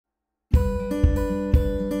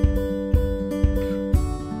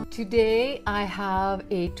Today I have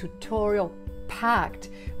a tutorial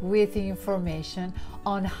packed with information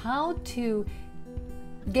on how to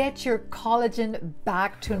get your collagen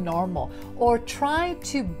back to normal or try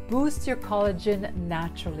to boost your collagen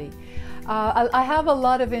naturally. I have a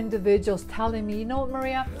lot of individuals telling me, you know,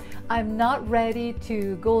 Maria, I'm not ready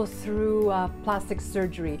to go through plastic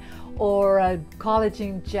surgery or a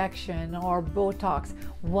collagen injection or Botox.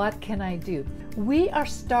 What can I do? We are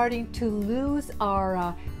starting to lose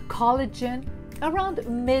our collagen around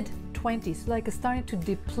mid-20s, like it's starting to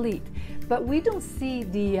deplete, but we don't see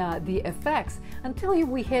the effects until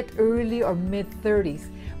we hit early or mid-30s.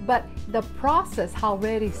 But the process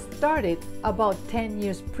already started about 10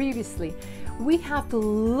 years previously. We have to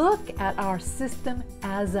look at our system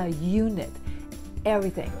as a unit,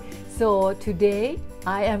 everything. So today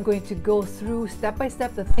I am going to go through step by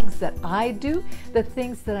step the things that I do, the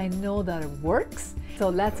things that I know that works. So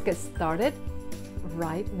let's get started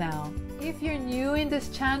right now. If you're new in this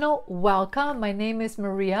channel, welcome. My name is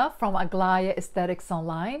Maria from Aglaia Aesthetics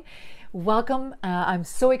Online. Welcome. I'm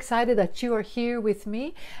so excited that you are here with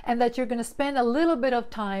me and that you're going to spend a little bit of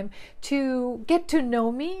time to get to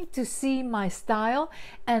know me, to see my style,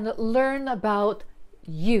 and learn about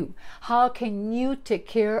you. How can you take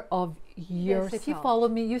care of yourself? Yes, if you follow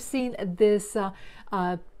me, you've seen this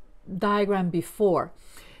diagram before.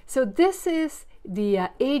 So this is the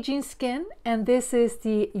aging skin and this is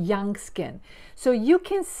the young skin. So you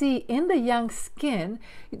can see in the young skin,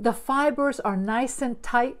 the fibers are nice and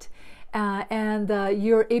tight. And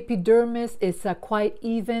your epidermis is quite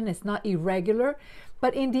even, it's not irregular.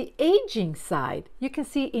 But in the aging side, you can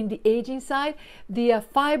see in the aging side, the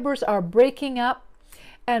fibers are breaking up.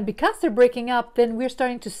 And because they're breaking up, then we're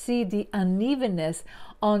starting to see the unevenness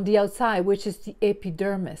on the outside, which is the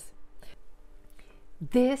epidermis.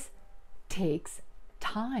 This takes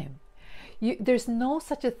time. There's no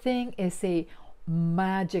such a thing as a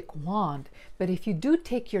magic wand, but if you do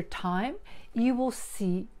take your time, you will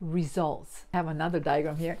see results. I have another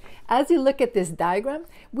diagram here. As you look at this diagram,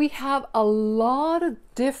 we have a lot of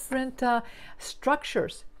different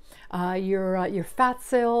structures. Your fat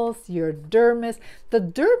cells, your dermis. The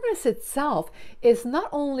dermis itself is not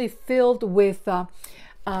only filled with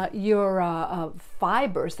your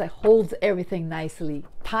fibers that holds everything nicely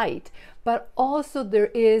tight, but also there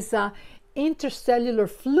is intercellular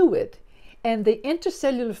fluid. And the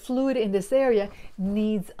intercellular fluid in this area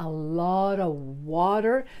needs a lot of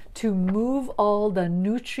water to move all the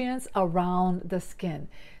nutrients around the skin.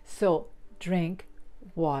 So drink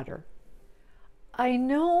water. I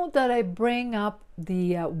know that I bring up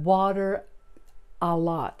the water a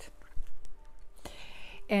lot.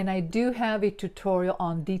 And I do have a tutorial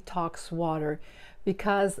on detox water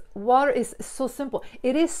because water is so simple.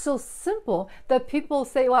 It is so simple that people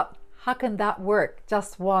say, well, how can that work?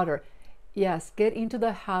 Just water. Yes, get into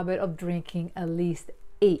the habit of drinking at least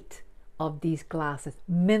 8 of these glasses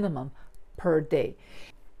minimum per day.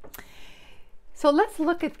 So let's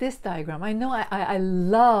look at this diagram. I know I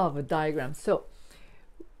love diagrams. So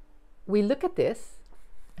we look at this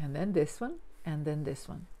and then this one and then this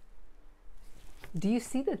one. Do you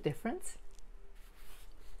see the difference?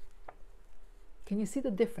 Can you see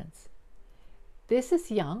the difference? This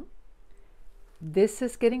is young, this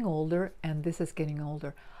is getting older, and this is getting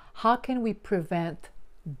older. How can we prevent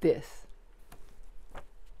this?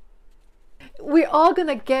 We're all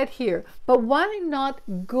gonna get here, but why not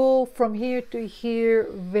go from here to here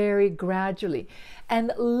very gradually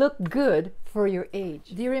and look good for your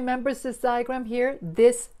age? Do you remember this diagram here?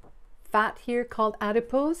 This fat here called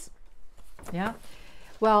adipose? Yeah.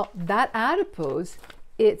 Well, that adipose,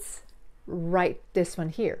 it's right this one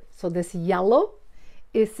here. So this yellow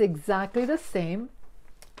is exactly the same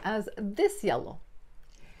as this yellow.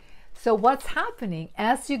 So what's happening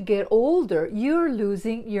as you get older, you're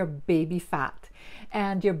losing your baby fat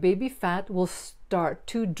and your baby fat will start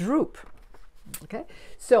to droop. Okay,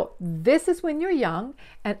 so this is when you're young,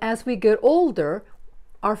 and as we get older,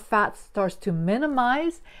 our fat starts to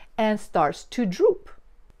minimize and starts to droop.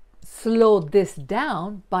 Slow this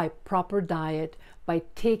down by proper diet, by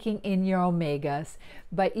taking in your omegas,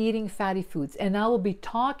 by eating fatty foods. And I will be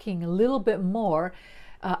talking a little bit more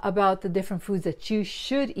about the different foods that you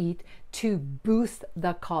should eat to boost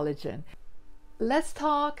the collagen. Let's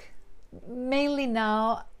talk mainly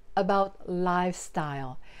now about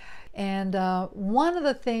lifestyle. And one of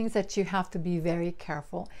the things that you have to be very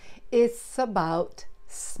careful is about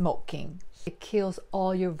smoking. It kills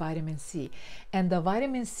all your vitamin C. And the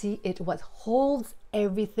vitamin C, it what holds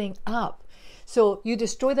everything up. So you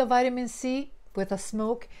destroy the vitamin C with a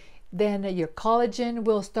smoke, then your collagen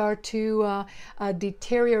will start to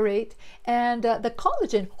deteriorate, and the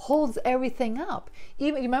collagen holds everything up.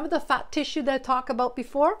 Even remember the fat tissue that I talked about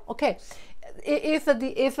before? Okay, if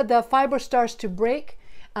the fiber starts to break,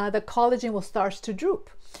 the collagen will start to droop.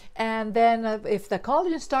 And then if the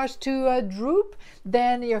collagen starts to droop,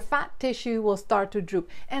 then your fat tissue will start to droop,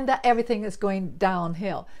 and that everything is going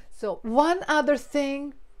downhill. So one other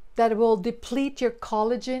thing that will deplete your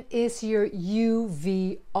collagen is your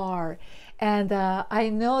UVR. And I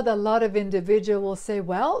know that a lot of individuals will say,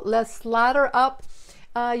 well, let's ladder up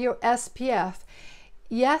your SPF.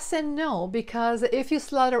 Yes and no, because if you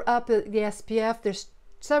slather up the SPF, there's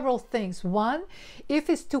several things. One, if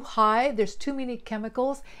it's too high, there's too many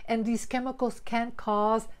chemicals, and these chemicals can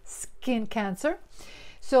cause skin cancer.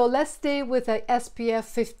 So let's stay with a SPF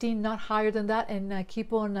 15, not higher than that, and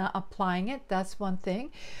keep on applying it. That's one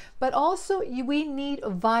thing. But also we need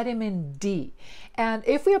vitamin D. And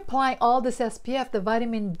if we apply all this SPF, the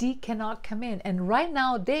vitamin D cannot come in. And right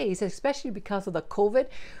nowadays, especially because of the COVID,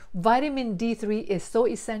 vitamin D3 is so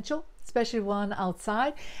essential, especially one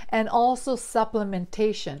outside, and also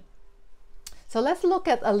supplementation. So let's look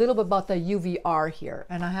at a little bit about the UVR here.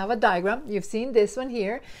 And I have a diagram. You've seen this one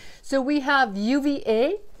here. So we have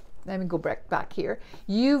UVA. Let me go back here.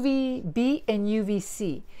 UVB and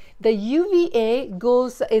UVC. The UVA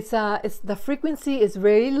goes, it's the frequency is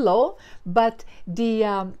very low, but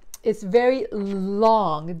it's very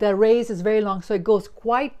long. The rays is very long, so it goes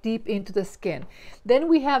quite deep into the skin. Then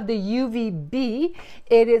we have the UVB.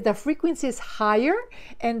 The frequency is higher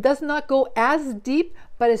and does not go as deep,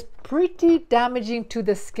 but it's pretty damaging to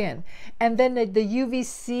the skin. And then the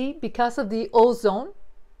UVC, because of the ozone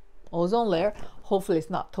layer, hopefully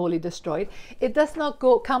it's not totally destroyed, it does not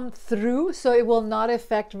come through, so it will not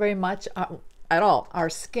affect very much at all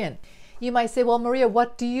our skin. You might say, well, Maria,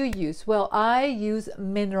 what do you use? Well, I use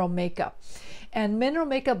mineral makeup. And mineral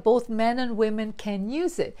makeup, both men and women can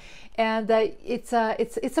use it. And it's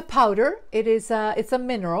a powder. It's a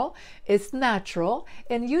mineral. It's natural,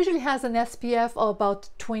 and usually has an SPF of about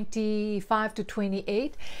 25 to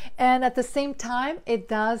 28. And at the same time, it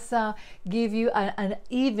does give you an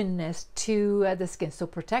evenness to the skin. So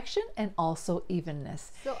protection and also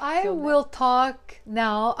evenness. So I will talk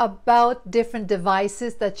now about different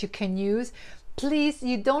devices that you can use. Please,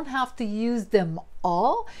 you don't have to use them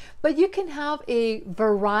all, but you can have a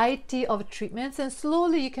variety of treatments, and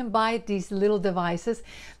slowly you can buy these little devices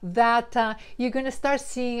that you're going to start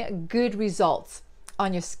seeing good results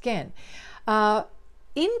on your skin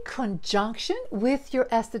in conjunction with your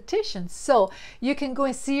esthetician. So you can go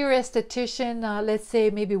and see your esthetician, let's say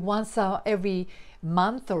maybe once every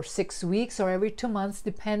month or 6 weeks or every 2 months,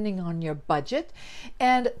 depending on your budget.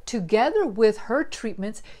 And together with her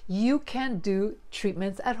treatments, you can do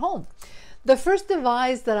treatments at home. The first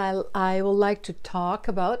device that I would like to talk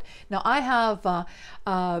about, now I have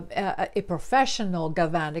a professional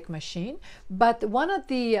galvanic machine, but one of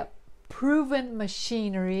the proven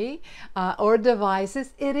machinery or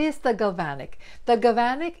devices, it is the galvanic. The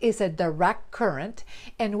galvanic is a direct current,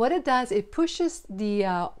 and what it does, it pushes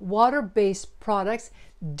the water-based products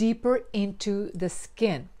deeper into the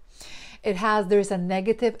skin. There's a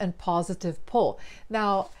negative and positive pole.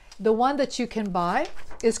 Now, the one that you can buy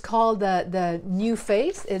is called the New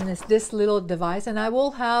Face, and it's this little device, and I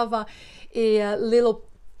will have a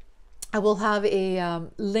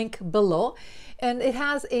link below, and it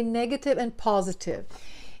has a negative and positive.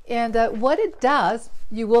 And what it does,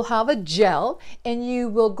 you will have a gel, and you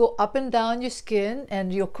will go up and down your skin,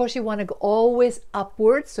 and of course you want to go always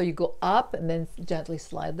upwards, so you go up and then gently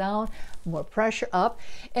slide down, more pressure up.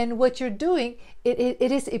 And what you're doing,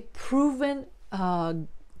 it is a proven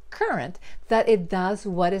current that it does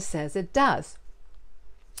what it says it does.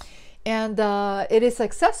 And it is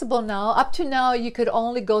accessible now. Up to now, you could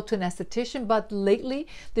only go to an esthetician, but lately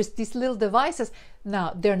there's these little devices.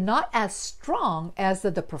 Now, they're not as strong as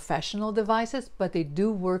the professional devices, but they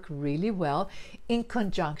do work really well in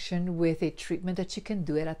conjunction with a treatment that you can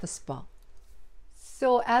do it at the spa.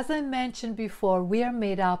 So as I mentioned before, we are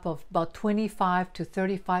made up of about 25 to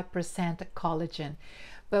 35% collagen.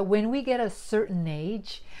 But when we get a certain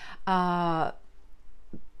age, that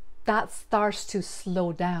starts to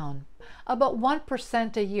slow down. About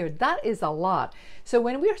 1% a year. That is a lot. So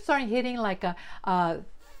when we're starting hitting like a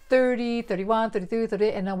 30, 31, 32,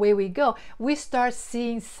 38, and away we go, we start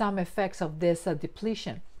seeing some effects of this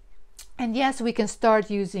depletion. And yes, we can start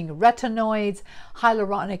using retinoids,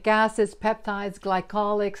 hyaluronic acids, peptides,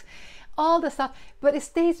 glycolics, all the stuff, but it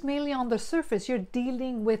stays mainly on the surface. You're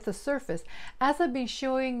dealing with the surface. As I've been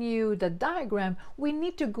showing you the diagram, we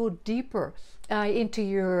need to go deeper into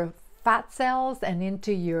your fat cells and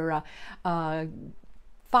into your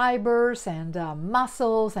fibers and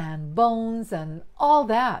muscles and bones and all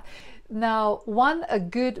that. Now, a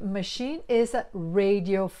good machine is a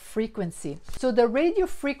radio frequency. So the radio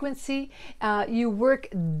frequency, you work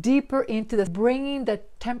deeper into bringing the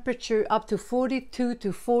temperature up to 42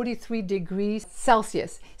 to 43 degrees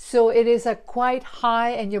Celsius. So it is a quite high,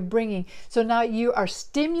 and you're bringing, so now you are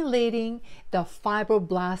stimulating the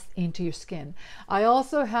fibroblast into your skin. I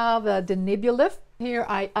also have the Nebulif. Here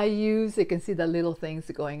I use, you can see the little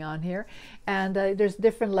things going on here, and there's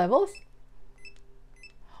different levels.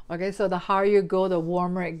 Okay, so the higher you go, the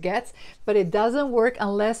warmer it gets, but it doesn't work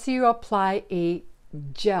unless you apply a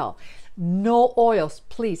gel. No oils,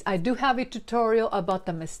 please. I do have a tutorial about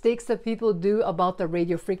the mistakes that people do about the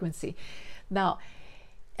radio frequency. Now,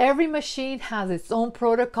 every machine has its own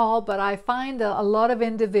protocol, but I find that a lot of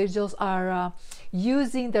individuals are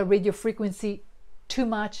using the radio frequency too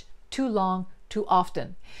much, too long, too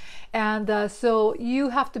often. And so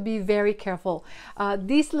you have to be very careful.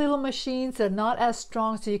 These little machines are not as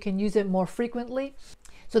strong, so you can use it more frequently.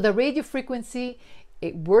 So the radio frequency,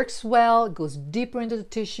 it works well, it goes deeper into the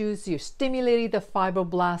tissues, you're stimulating the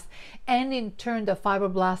fibroblast, and in turn the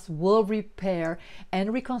fibroblast will repair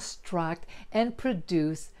and reconstruct and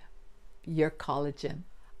produce your collagen.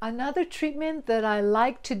 Another treatment that I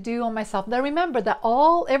like to do on myself. Now remember that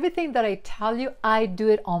everything that I tell you, I do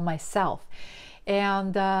it on myself.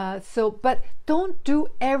 And but don't do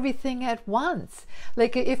everything at once.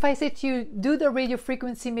 Like if I say to you, do the radio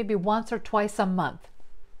frequency maybe once or twice a month.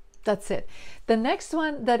 That's it. The next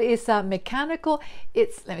one that is mechanical,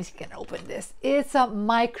 let me see, can I open this? It's a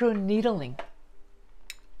micro needling.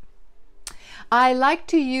 I like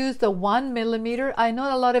to use the 1 millimeter. I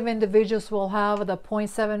know a lot of individuals will have the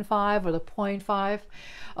 0.75 or the 0.5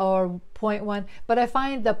 or 0.1, but I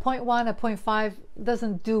find the 0.1 and 0.5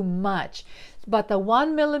 doesn't do much. But the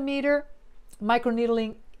 1 millimeter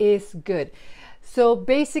microneedling is good. So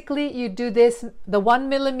basically you do this, the 1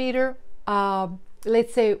 millimeter,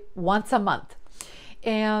 let's say once a month.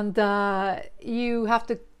 And you have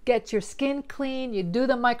to get your skin clean, you do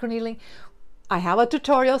the microneedling. I have a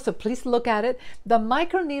tutorial, so please look at it. The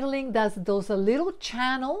microneedling does those little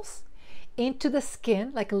channels into the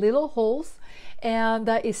skin, like little holes, and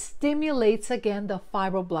it stimulates again the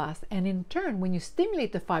fibroblast. And in turn, when you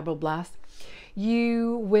stimulate the fibroblast,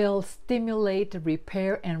 you will stimulate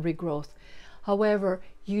repair and regrowth. However,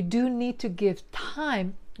 you do need to give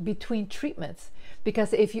time between treatments,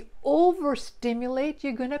 because if you overstimulate,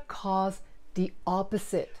 you're going to cause the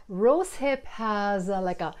opposite. Rose hip has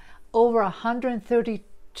over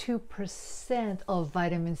 132% of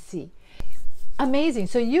vitamin C. Amazing.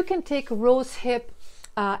 So you can take rose hip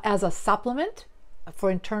as a supplement for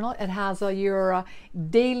internal. It has your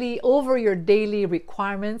daily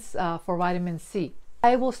requirements for vitamin C.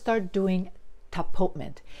 I will start doing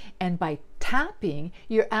Tapotment, and by tapping,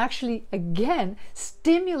 you're actually again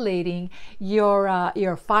stimulating your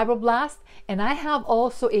fibroblast. And I have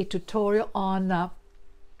also a tutorial on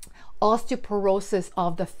osteoporosis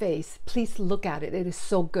of the face. Please look at it. It is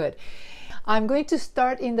so good. I'm going to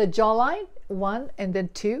start in the jawline, 1 and then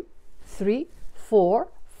 2, 3, 4,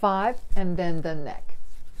 5, and then the neck.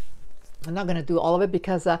 I'm not going to do all of it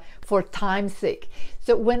because for time's sake.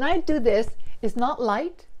 So when I do this, it's not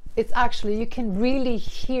light. It's actually, you can really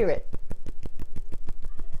hear it.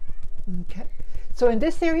 Okay. So in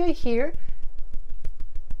this area here,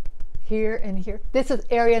 here and here, this is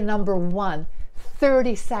area number 1.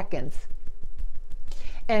 30 seconds.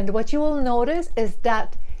 And what you will notice is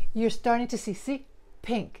that you're starting to see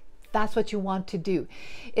pink. That's what you want to do.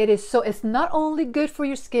 It's not only good for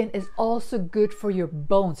your skin, it's also good for your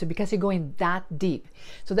bones, because you're going that deep.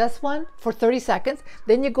 So that's one for 30 seconds.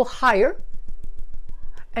 Then you go higher,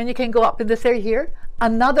 and you can go up in this area here,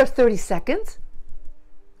 another 30 seconds.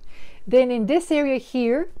 Then in this area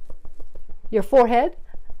here, your forehead,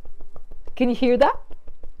 can you hear that?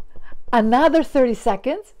 Another 30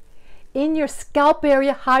 seconds. In your scalp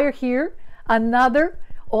area, higher here, another,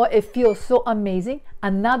 it feels so amazing,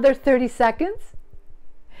 another 30 seconds.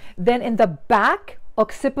 Then in the back,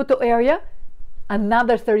 occipital area,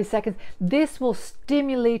 another 30 seconds. This will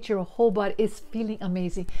stimulate your whole body. It's feeling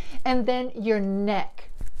amazing. And then your neck,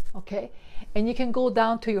 okay? And you can go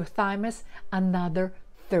down to your thymus, another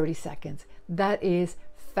 30 seconds. That is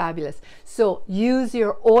fabulous. So use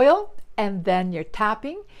your oil and then your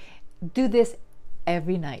tapping. Do this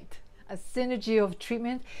every night. A synergy of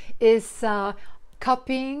treatment is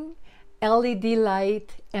cupping, LED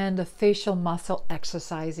light, and the facial muscle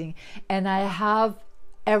exercising. And I have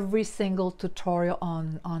every single tutorial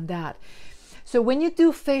on that. So when you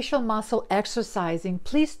do facial muscle exercising,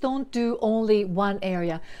 please don't do only one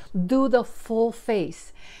area. Do the full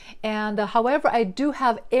face. And however, I do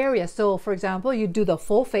have areas. So for example, you do the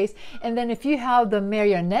full face, and then if you have the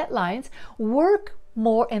marionette lines, work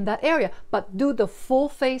more in that area, but do the full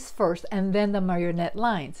face first and then the marionette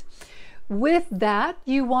lines. With that,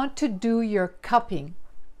 you want to do your cupping.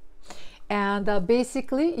 And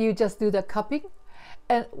basically, you just do the cupping.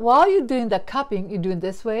 And while you're doing the cupping, you're doing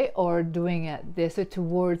this way or doing it this way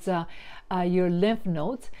towards your lymph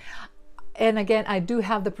nodes. And again, I do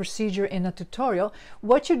have the procedure in a tutorial.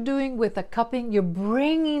 What you're doing with the cupping, you're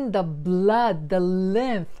bringing the blood, the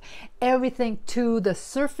lymph, everything to the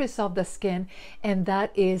surface of the skin, and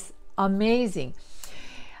that is amazing.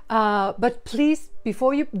 But please,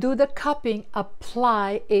 before you do the cupping,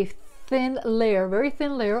 apply a thin layer, very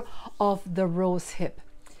thin layer of the rose hip.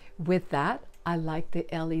 With that, I like the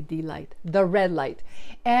LED light, the red light.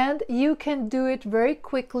 And you can do it very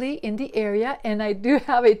quickly in the area, and I do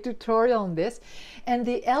have a tutorial on this. And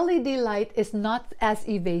the LED light is not as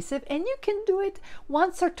evasive, and you can do it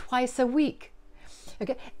once or twice a week.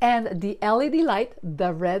 Okay, and the LED light,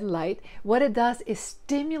 the red light, what it does is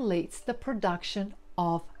stimulates the production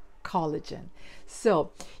of collagen.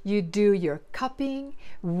 So you do your cupping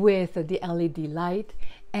with the LED light,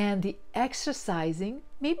 and the exercising,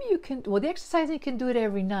 maybe you can, well, the exercising you can do it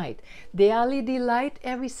every night. The LED light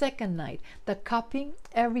every second night. The cupping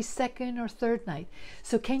every second or third night.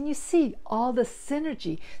 So can you see all the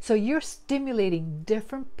synergy? So you're stimulating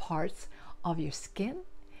different parts of your skin,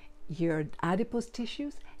 your adipose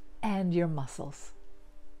tissues, and your muscles.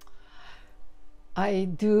 I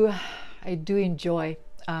do enjoy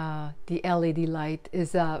the LED light.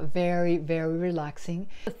 Is very, very relaxing.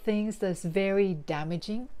 The things that's very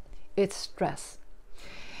damaging, it's stress.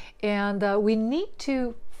 And we need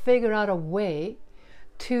to figure out a way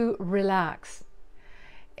to relax.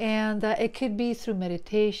 And it could be through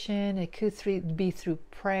meditation, it could be through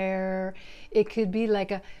prayer, it could be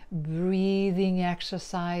like a breathing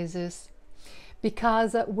exercises.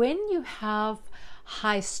 Because when you have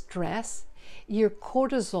high stress, your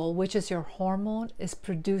cortisol, which is your hormone, is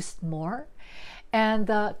produced more, and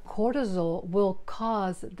the cortisol will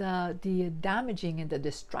cause the damaging and the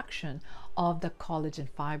destruction of the collagen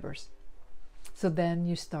fibers. So then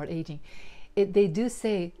you start aging. They do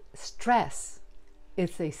say stress,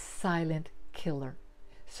 it's a silent killer.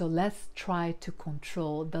 So let's try to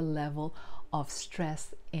control the level of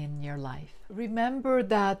stress in your life. Remember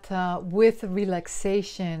that with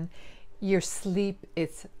relaxation, your sleep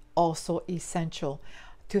is also essential.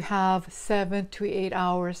 To have 7 to 8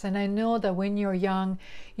 hours. And I know that when you're young,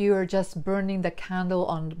 you are just burning the candle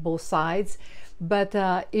on both sides. But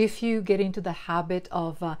if you get into the habit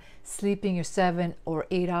of sleeping your 7 or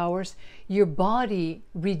 8 hours, your body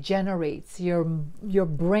regenerates, your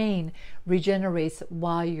brain regenerates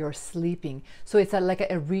while you're sleeping. So it's like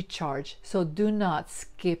a recharge. So do not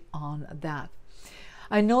skip on that.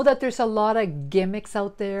 I know that there's a lot of gimmicks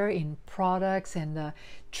out there in products and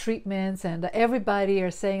treatments, and everybody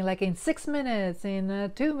are saying like in 6 minutes,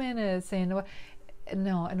 in 2 minutes, no,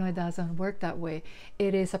 it doesn't work that way.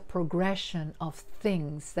 It is a progression of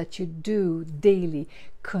things that you do daily,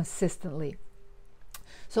 consistently.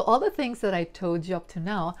 So all the things that I told you up to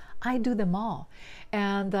now, I do them all,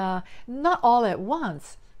 and not all at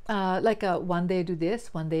once. Like one day do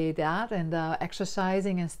this, one day that, and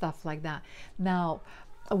exercising and stuff like that. Now,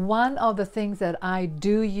 one of the things that I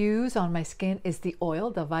do use on my skin is the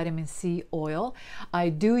oil, the vitamin C oil. I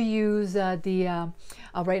do use right now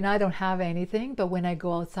I don't have anything, but when I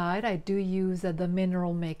go outside, I do use the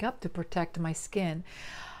mineral makeup to protect my skin.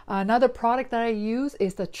 Another product that I use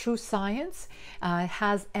is the TrueScience. It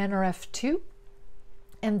has NRF2.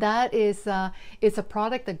 And that is it's a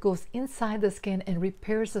product that goes inside the skin and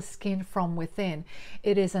repairs the skin from within.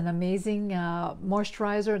 It is an amazing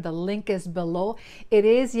moisturizer. The link is below. It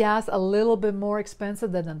is, yes, a little bit more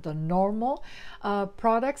expensive than the normal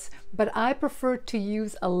products, but I prefer to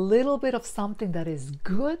use a little bit of something that is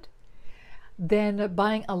good than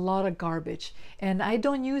buying a lot of garbage. And I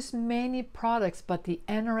don't use many products, but the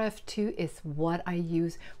NRF2 is what I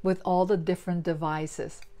use with all the different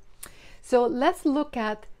devices. So let's look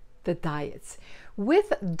at the diets.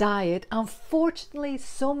 With diet, unfortunately,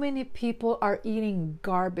 so many people are eating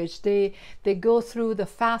garbage. They go through the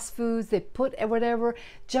fast foods, they put whatever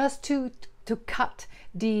just to cut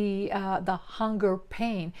the hunger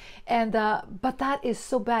pain. And but that is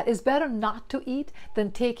so bad. It's better not to eat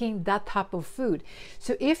than taking that type of food.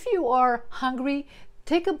 So if you are hungry,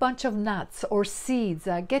 take a bunch of nuts or seeds,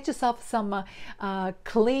 get yourself some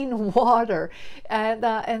clean water,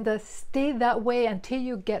 and stay that way until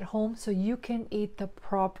you get home so you can eat the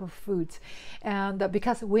proper foods. And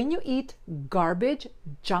because when you eat garbage,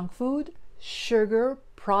 junk food, sugar,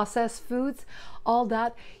 processed foods, all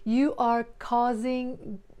that, you are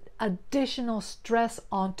causing additional stress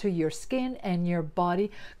onto your skin and your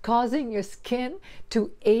body, causing your skin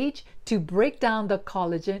to age, to break down the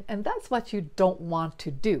collagen, and that's what you don't want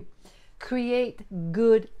to do. Create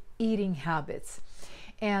good eating habits.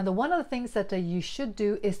 And one of the things that you should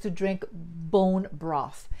do is to drink bone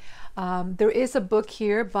broth. There is a book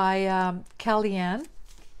here by Collagen.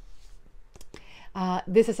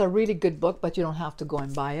 This is a really good book, but you don't have to go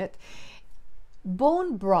and buy it.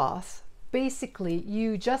 Bone broth, basically,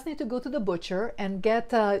 you just need to go to the butcher and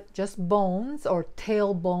get just bones or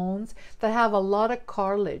tail bones that have a lot of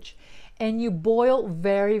cartilage, and you boil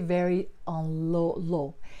very, very on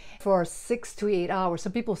low for 6 to 8 hours.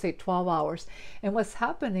 Some people say 12 hours. And what's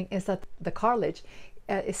happening is that the cartilage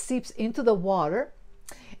it seeps into the water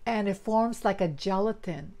and it forms like a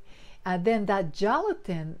gelatin. And then that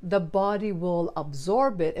gelatin, the body will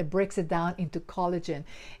absorb it. It breaks it down into collagen.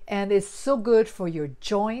 And it's so good for your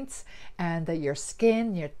joints and your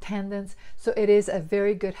skin, your tendons. So it is a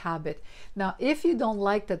very good habit. Now, if you don't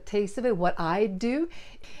like the taste of it, what I do,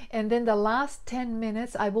 and then the last 10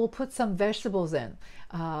 minutes, I will put some vegetables in.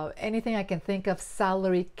 Anything I can think of,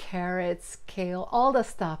 celery, carrots, kale, all the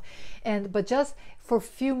stuff. But just for a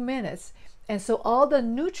few minutes. And so all the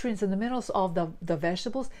nutrients and the minerals of the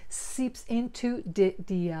vegetables seeps into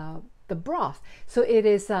the broth. So it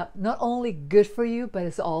is not only good for you, but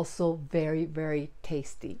it's also very, very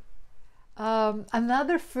tasty.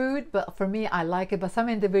 Another food, but for me, I like it, but some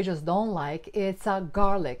individuals don't like, it's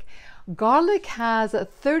garlic. Garlic has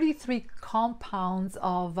 33 compounds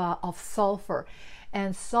of sulfur.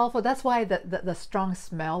 And sulfur, that's why the strong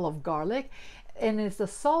smell of garlic. And the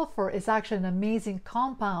sulfur is actually an amazing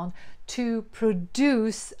compound to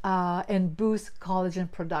produce and boost collagen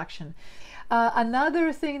production.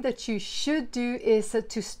 Another thing that you should do is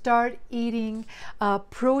to start eating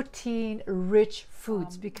protein-rich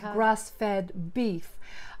foods, because grass-fed beef,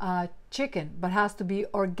 chicken, but has to be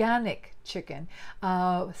organic chicken,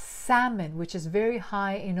 salmon, which is very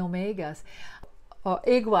high in omegas,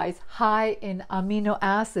 egg whites high in amino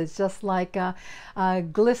acids, just like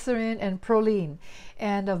glycerin and proline,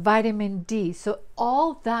 and vitamin D. So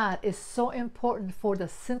all that is so important for the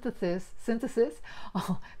synthesis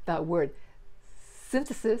of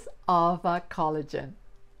collagen.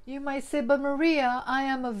 You might say, but Maria, I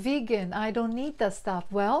am a vegan, I don't need that stuff.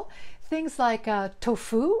 Well, things like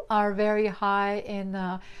tofu are very high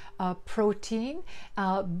in protein,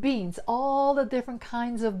 beans, all the different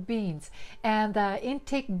kinds of beans, and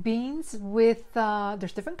intake beans with,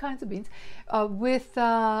 there's different kinds of beans, with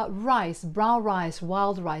rice, brown rice,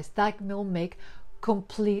 wild rice, that will make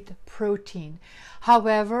complete protein.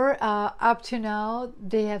 However, up to now,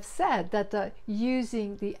 they have said that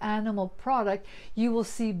using the animal product, you will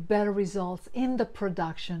see better results in the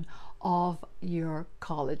production of your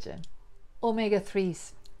collagen.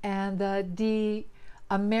 Omega-3s, and the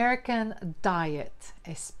American diet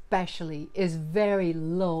especially is very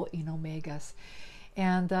low in omegas.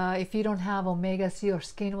 And if you don't have omegas, your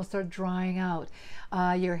skin will start drying out,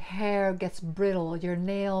 your hair gets brittle, your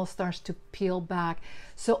nail starts to peel back.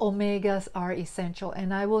 So omegas are essential,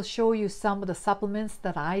 and I will show you some of the supplements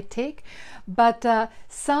that I take. But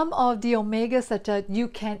some of the omegas that you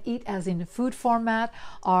can eat as in food format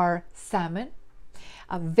are salmon,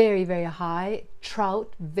 very, very high,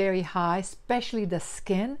 trout, very high, especially the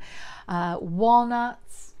skin,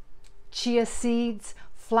 walnuts, chia seeds,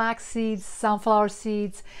 flax seeds, sunflower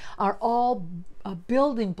seeds are all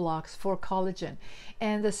building blocks for collagen.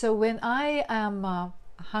 And so when I am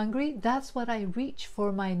hungry, that's what I reach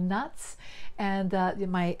for, my nuts, and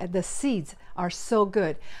the seeds are so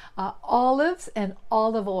good. Olives and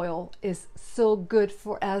olive oil is so good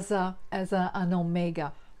for as an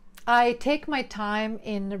omega. I take my time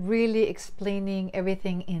in really explaining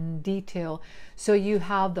everything in detail so you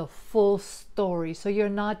have the full story. So you're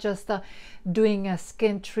not just doing a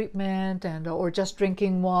skin treatment or just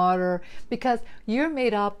drinking water, because you're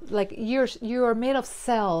made up, like you're made of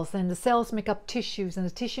cells, and the cells make up tissues, and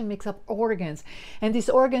the tissue makes up organs, and these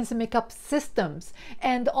organs make up systems,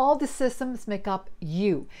 and all the systems make up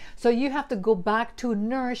you. So you have to go back to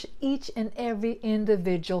nourish each and every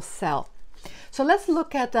individual cell. So let's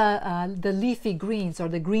look at the leafy greens, or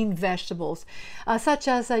the green vegetables, such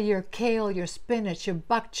as your kale, your spinach, your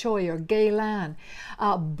bok choy, your geilan,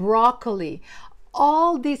 broccoli.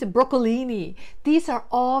 all these broccolini, these are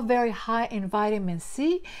all very high in vitamin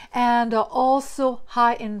C and also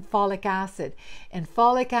high in folic acid. And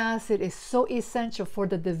folic acid is so essential for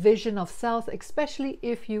the division of cells, especially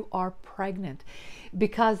if you are pregnant,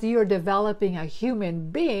 because you're developing a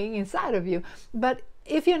human being inside of you. But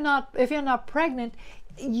if you're not pregnant,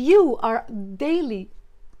 you are daily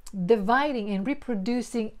dividing and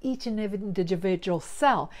reproducing each and every individual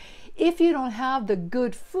cell. If you don't have the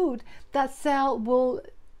good food, that cell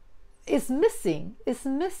is missing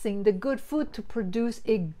the good food to produce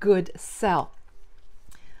a good cell.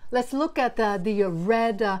 Let's look at the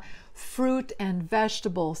red fruit and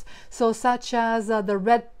vegetables, so such as the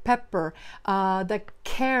red pepper, the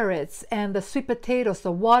carrots and the sweet potatoes,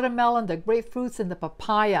 the watermelon, the grapefruits and the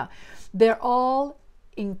papaya. They're all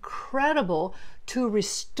incredible to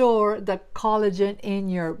restore the collagen in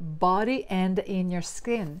your body and in your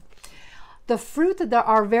skin. The fruit that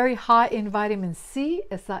are very high in vitamin C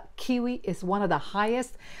is kiwi is one of the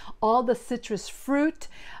highest. All the citrus fruit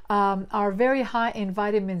are very high in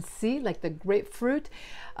vitamin C, like the grapefruit.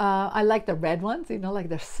 I like the red ones, you know, like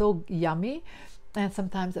they're so yummy. And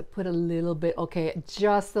sometimes I put a little bit,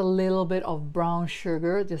 just a little bit of brown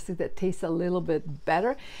sugar, just so that tastes a little bit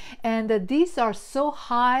better. And these are so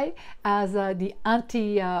high as the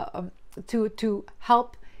to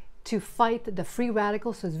help to fight the free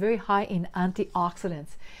radicals, so it's very high in antioxidants.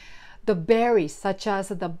 The berries, such as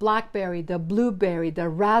the blackberry, the blueberry, the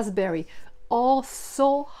raspberry, all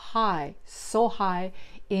so high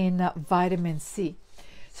in vitamin C.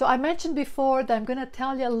 So I mentioned before that I'm going to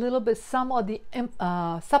tell you a little bit some of the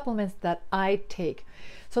supplements that I take.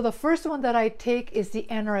 So the first one that I take is the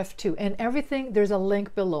NRF2, and everything, there's a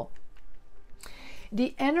link below.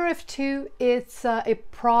 The NRF2, it's a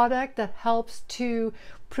product that helps to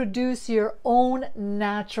produce your own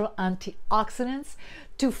natural antioxidants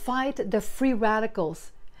to fight the free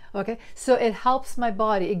radicals. Okay, so it helps my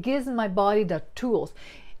body, it gives my body the tools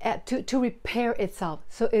to repair itself.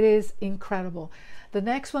 So it is incredible. The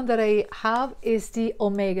next one that I have is the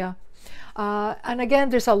omega. And again,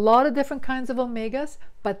 there's a lot of different kinds of omegas,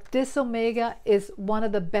 but this omega is one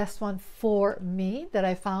of the best ones for me that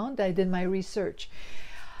I found. I did my research.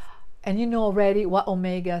 And you know already what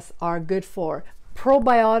omegas are good for.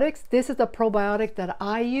 Probiotics, this is the probiotic that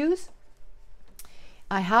I use.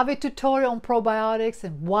 I have a tutorial on probiotics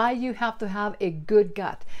and why you have to have a good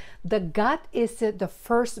gut. The gut is the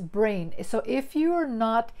first brain. So if you are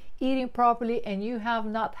not eating properly and you have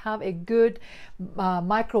a good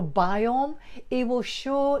microbiome, it will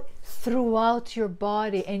show throughout your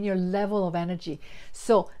body and your level of energy.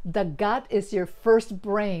 So the gut is your first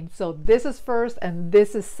brain. So this is first and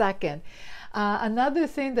this is second. Another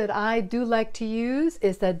thing that I do like to use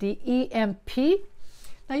is that the EMP.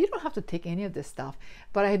 Now you don't have to take any of this stuff,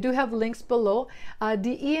 but I do have links below.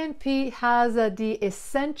 The EMP has the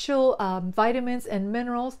essential vitamins and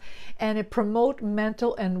minerals, and it promotes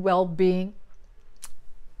mental and well-being.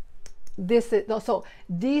 So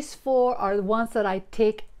these four are the ones that I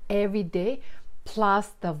take every day,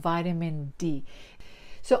 plus the vitamin D.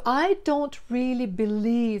 So I don't really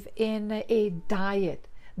believe in a diet.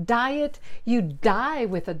 You die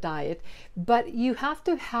with a diet, but you have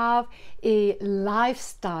to have a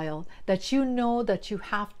lifestyle that you know that you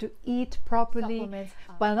have to eat properly.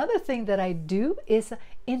 But another thing that I do is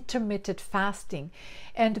intermittent fasting.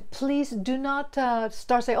 And please do not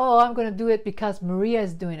start saying, oh, I'm going to do it because Maria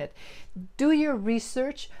is doing it. Do your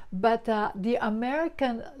research, but the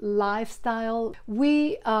American lifestyle,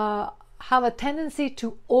 we have a tendency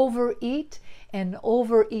to overeat and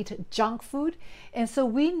overeat junk food, and so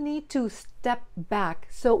we need to step back.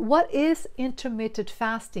 So what is intermittent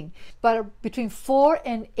fasting? But between 4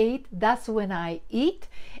 and 8, that's when I eat,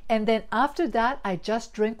 and then after that I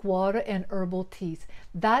just drink water and herbal teas.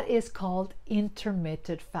 That is called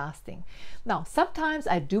intermittent fasting. Now sometimes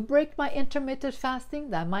I do break my intermittent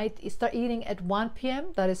fasting. I might start eating at 1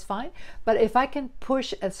 p.m. that is fine, but if I can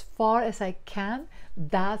push as far as I can,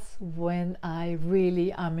 that's when I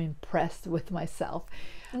really am impressed with myself.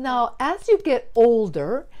 Now, as you get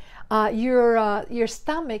older, your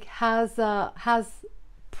stomach has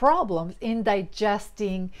problems in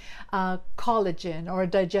digesting collagen or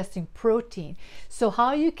digesting protein. So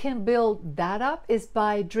how you can build that up is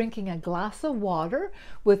by drinking a glass of water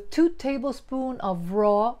with 2 tablespoons of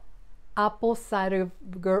raw apple cider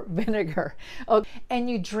vinegar, okay, and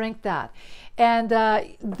you drink that, and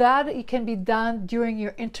that it can be done during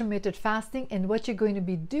your intermittent fasting. And what you're going to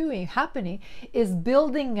be happening is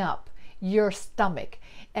building up your stomach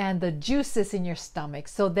and the juices in your stomach,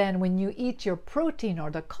 so then when you eat your protein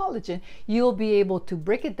or the collagen, you'll be able to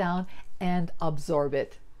break it down and absorb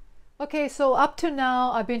it. Okay, so up to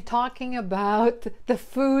now, I've been talking about the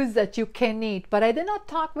foods that you can eat, but I did not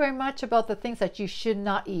talk very much about the things that you should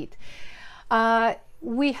not eat.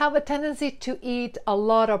 We have a tendency to eat a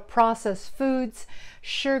lot of processed foods,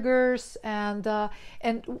 sugars, and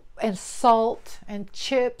salt, and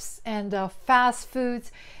chips, and fast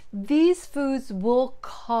foods. These foods will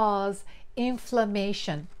cause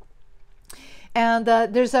inflammation. And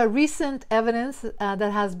there's a recent evidence that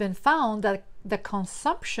has been found that the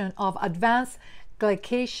consumption of advanced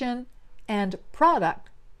glycation and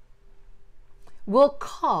product will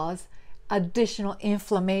cause additional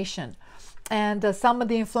inflammation. And some of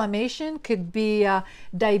the inflammation could be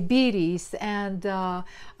diabetes and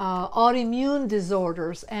autoimmune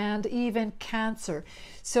disorders and even cancer.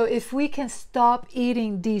 So if we can stop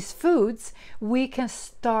eating these foods, we can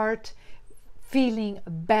start feeling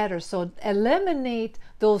better. So eliminate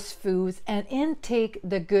those foods and intake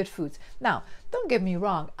the good foods. Now, don't get me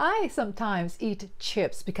wrong, I sometimes eat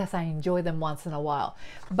chips because I enjoy them once in a while.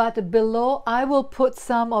 But below, I will put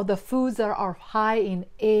some of the foods that are high in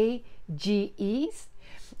A.G.E.s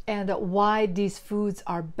and why these foods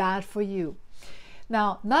are bad for you.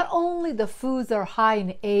 Now, not only the foods that are high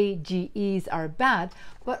in A.G.E.s are bad,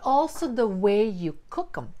 but also the way you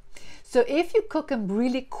cook them. So if you cook them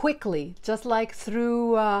really quickly, just like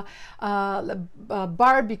through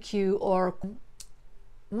barbecue or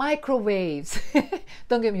microwaves,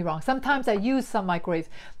 don't get me wrong, sometimes I use some microwaves,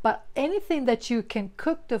 but anything that you can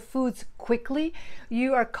cook the foods quickly,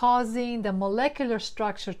 you are causing the molecular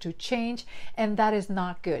structure to change, and that is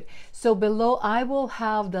not good. So below I will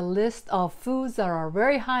have the list of foods that are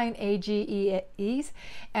very high in A.G.E.s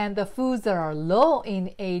and the foods that are low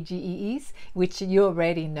in A.G.E.s, which you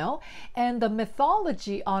already know, and the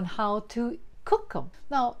methodology on how to cook them.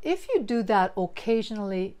 Now, if you do that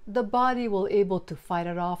occasionally, the body will able to fight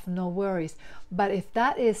it off, no worries. But if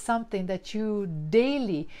that is something that you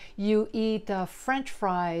daily, you eat French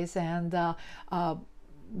fries and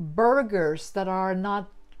burgers that are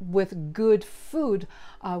not with good food,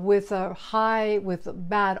 with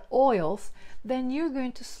bad oils, then you're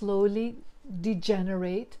going to slowly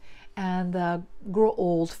degenerate and grow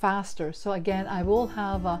old faster. So again, I will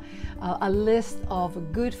have a list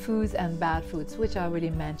of good foods and bad foods, which I already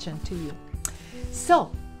mentioned to you. So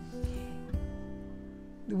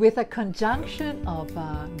with a conjunction of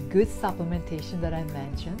good supplementation that I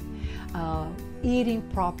mentioned, eating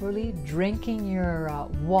properly, drinking your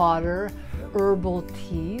water, herbal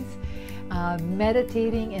teas,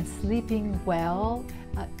 meditating and sleeping well,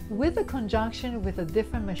 with a conjunction with a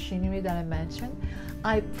different machinery that I mentioned,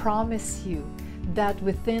 I promise you that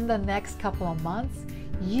within the next couple of months,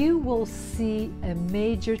 you will see a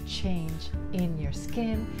major change in your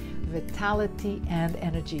skin, vitality, and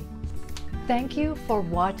energy. Thank you for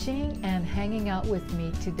watching and hanging out with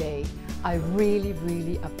me today. I really,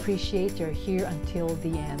 really appreciate you're here until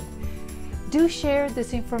the end. Do share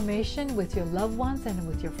this information with your loved ones and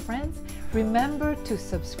with your friends. Remember to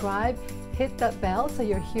subscribe, hit that bell so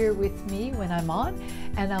you're here with me when I'm on,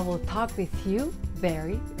 and I will talk with you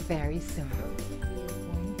very, very soon.